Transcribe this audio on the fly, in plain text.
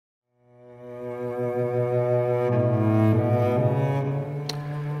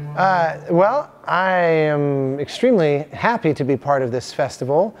Well, I am extremely happy to be part of this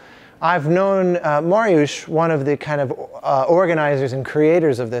festival. I've known Mariusz, one of the kind of organizers and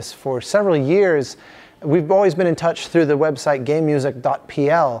creators of this, for several years. We've always been in touch through the website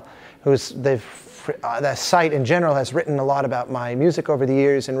gamemusic.pl, that site in general has written a lot about my music over the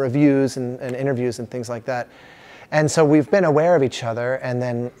years, and reviews and interviews and things like that. And so we've been aware of each other. And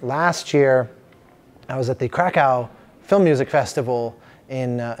then last year, I was at the Krakow Film Music Festival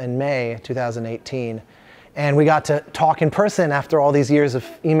in May 2018. And we got to talk in person after all these years of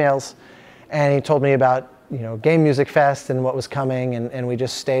emails. And he told me about, Game Music Fest and what was coming, and we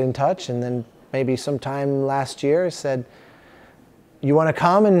just stayed in touch. And then maybe sometime last year said, "You want to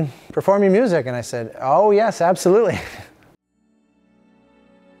come and perform your music?" And I said, "Oh yes, absolutely."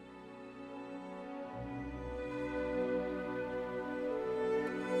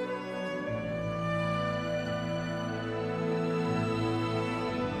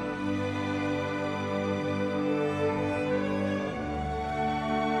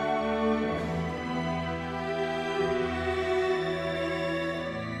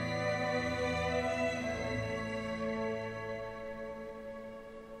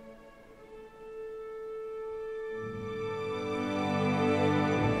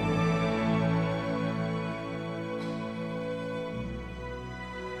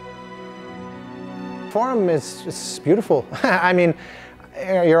 Forum is beautiful. I mean,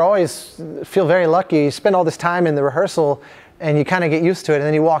 you always feel very lucky. You spend all this time in the rehearsal and you kind of get used to it, and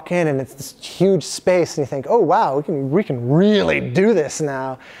then you walk in and it's this huge space and you think, oh wow, we can really do this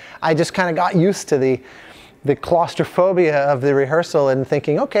now. I just kind of got used to the claustrophobia of the rehearsal and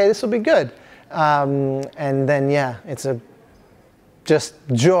thinking, okay, this will be good. And then yeah, it's just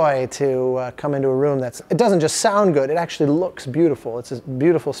joy to come into a room it doesn't just sound good, it actually looks beautiful. It's a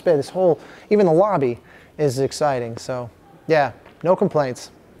beautiful space. Even the lobby is exciting. So yeah, no complaints.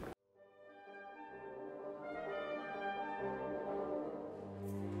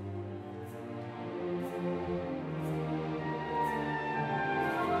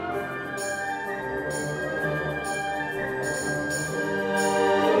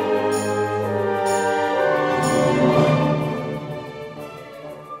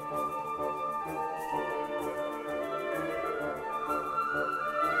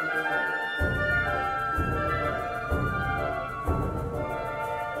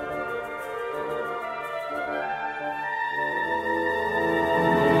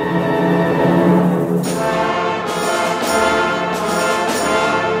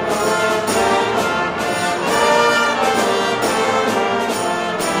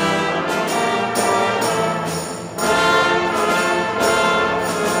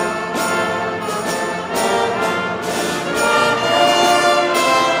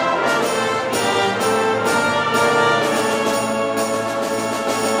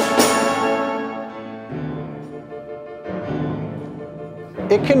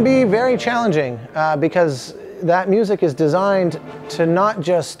 It can be very challenging because that music is designed to not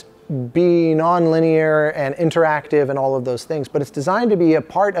just be non-linear and interactive and all of those things, but it's designed to be a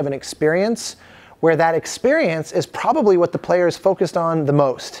part of an experience where that experience is probably what the player is focused on the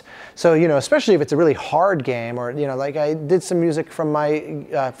most. So, especially if it's a really hard game, or, like I did some music from my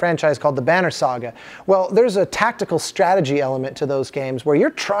franchise called the Banner Saga. Well, there's a tactical strategy element to those games where you're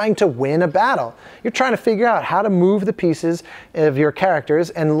trying to win a battle. You're trying to figure out how to move the pieces of your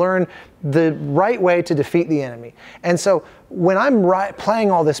characters and learn the right way to defeat the enemy. And so when I'm playing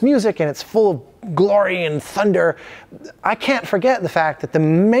all this music and it's full of glory and thunder, I can't forget the fact that the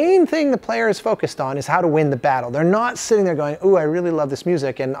main thing the player is focused on is how to win the battle. They're not sitting there going, ooh, I really love this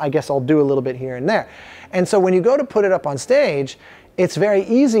music, and I guess I'll do a little bit here and there. And so when you go to put it up on stage, it's very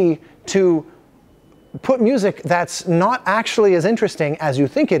easy to put music that's not actually as interesting as you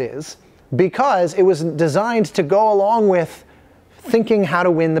think it is, because it was designed to go along with thinking how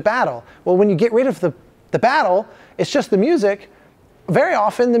to win the battle. Well, when you get rid of the battle, it's just the music. Very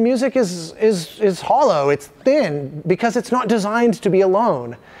often the music is hollow, it's thin, because it's not designed to be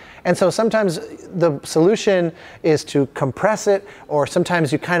alone. And so sometimes the solution is to compress it, or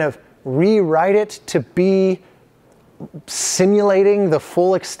sometimes you kind of rewrite it to be simulating the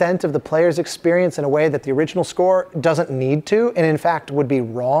full extent of the player's experience in a way that the original score doesn't need to, and in fact would be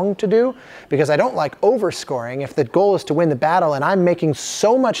wrong to do, because I don't like overscoring. If the goal is to win the battle and I'm making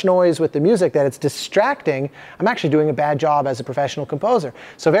so much noise with the music that it's distracting, I'm actually doing a bad job as a professional composer.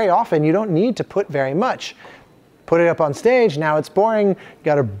 So very often you don't need to put very much. Put it up on stage, now it's boring, you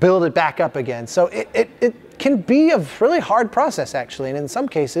got to build it back up again. So it can be a really hard process, actually, and in some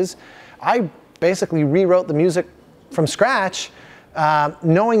cases I basically rewrote the music from scratch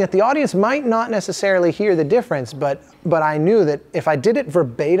knowing that the audience might not necessarily hear the difference, but I knew that if I did it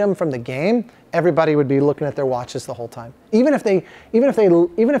verbatim from the game, everybody would be looking at their watches the whole time. Even if they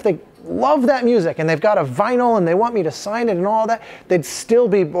love that music and they've got a vinyl and they want me to sign it and all that, they'd still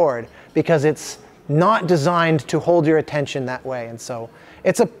be bored because it's not designed to hold your attention that way. And so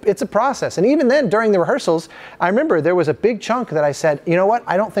it's a process. And even then, during the rehearsals, I remember there was a big chunk that I said, you know what,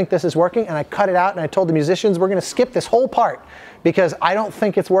 I don't think this is working, and I cut it out and I told the musicians, we're going to skip this whole part because I don't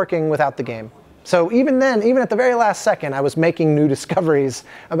think it's working without the game. So even then, even at the very last second, I was making new discoveries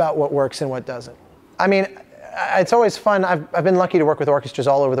about what works and what doesn't. I mean, it's always fun. I've been lucky to work with orchestras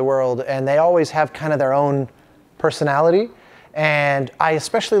all over the world, and they always have kind of their own personality. And I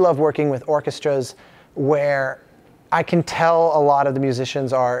especially love working with orchestras where I can tell a lot of the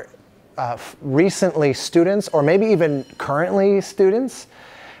musicians are recently students, or maybe even currently students,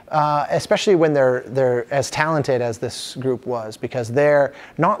 especially when they're as talented as this group was, because they're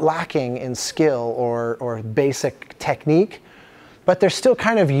not lacking in skill or basic technique, but they're still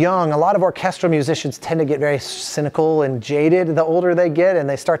kind of young. A lot of orchestral musicians tend to get very cynical and jaded the older they get, and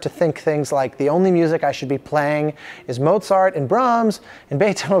they start to think things like, the only music I should be playing is Mozart and Brahms and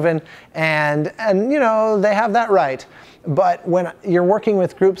Beethoven, and you know, they have that right. But when you're working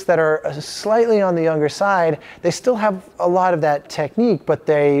with groups that are slightly on the younger side, they still have a lot of that technique, but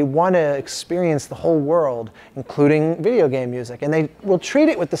they want to experience the whole world, including video game music. And they will treat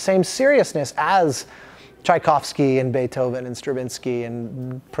it with the same seriousness as Tchaikovsky and Beethoven and Stravinsky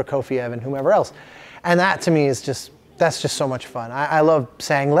and Prokofiev and whomever else. And that to me is that's just so much fun. I love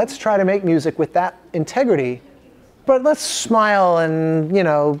saying, let's try to make music with that integrity, but let's smile and, you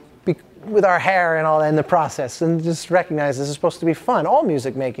know, with our hair and all in the process, and just recognize this is supposed to be fun. All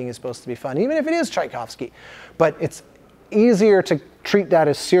music making is supposed to be fun, even if it is Tchaikovsky. But it's easier to treat that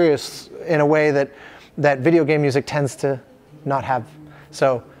as serious in a way that video game music tends to not have.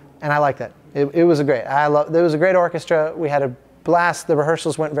 So, and I like that. It was there was a great orchestra. We had a blast. The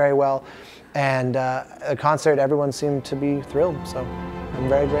rehearsals went very well. And a concert, everyone seemed to be thrilled. So I'm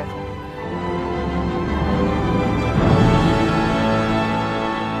very grateful.